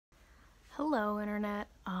Hello internet.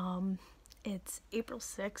 It's April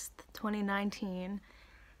 6th, 2019.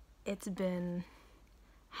 It's been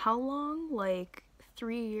how long? Like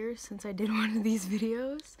 3 years since I did one of these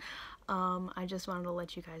videos. I just wanted to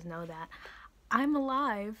let you guys know that I'm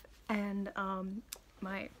alive and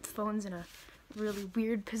my phone's in a really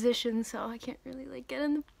weird position, so I can't really like get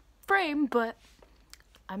in the frame, but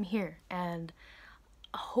I'm here and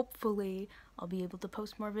hopefully I'll be able to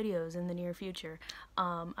post more videos in the near future.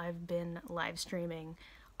 I've been live streaming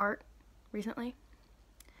art recently.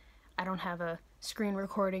 I don't have a screen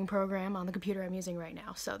recording program on the computer I'm using right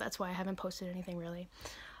now, so that's why I haven't posted anything really.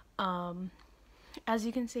 As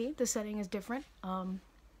you can see, the setting is different.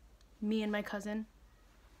 Me and my cousin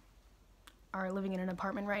are living in an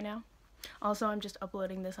apartment right now. Also, I'm just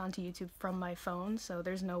uploading this onto YouTube from my phone, so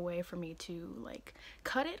there's no way for me to like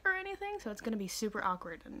cut it or anything, so it's gonna be super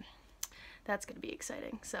awkward and that's gonna be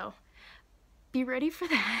exciting, so be ready for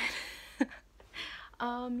that.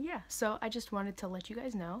 Yeah, so I just wanted to let you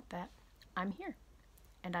guys know that I'm here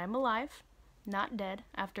and I'm alive, not dead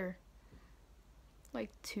after like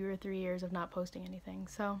 2 or 3 years of not posting anything,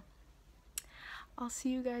 so I'll see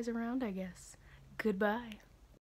you guys around, I guess. Goodbye.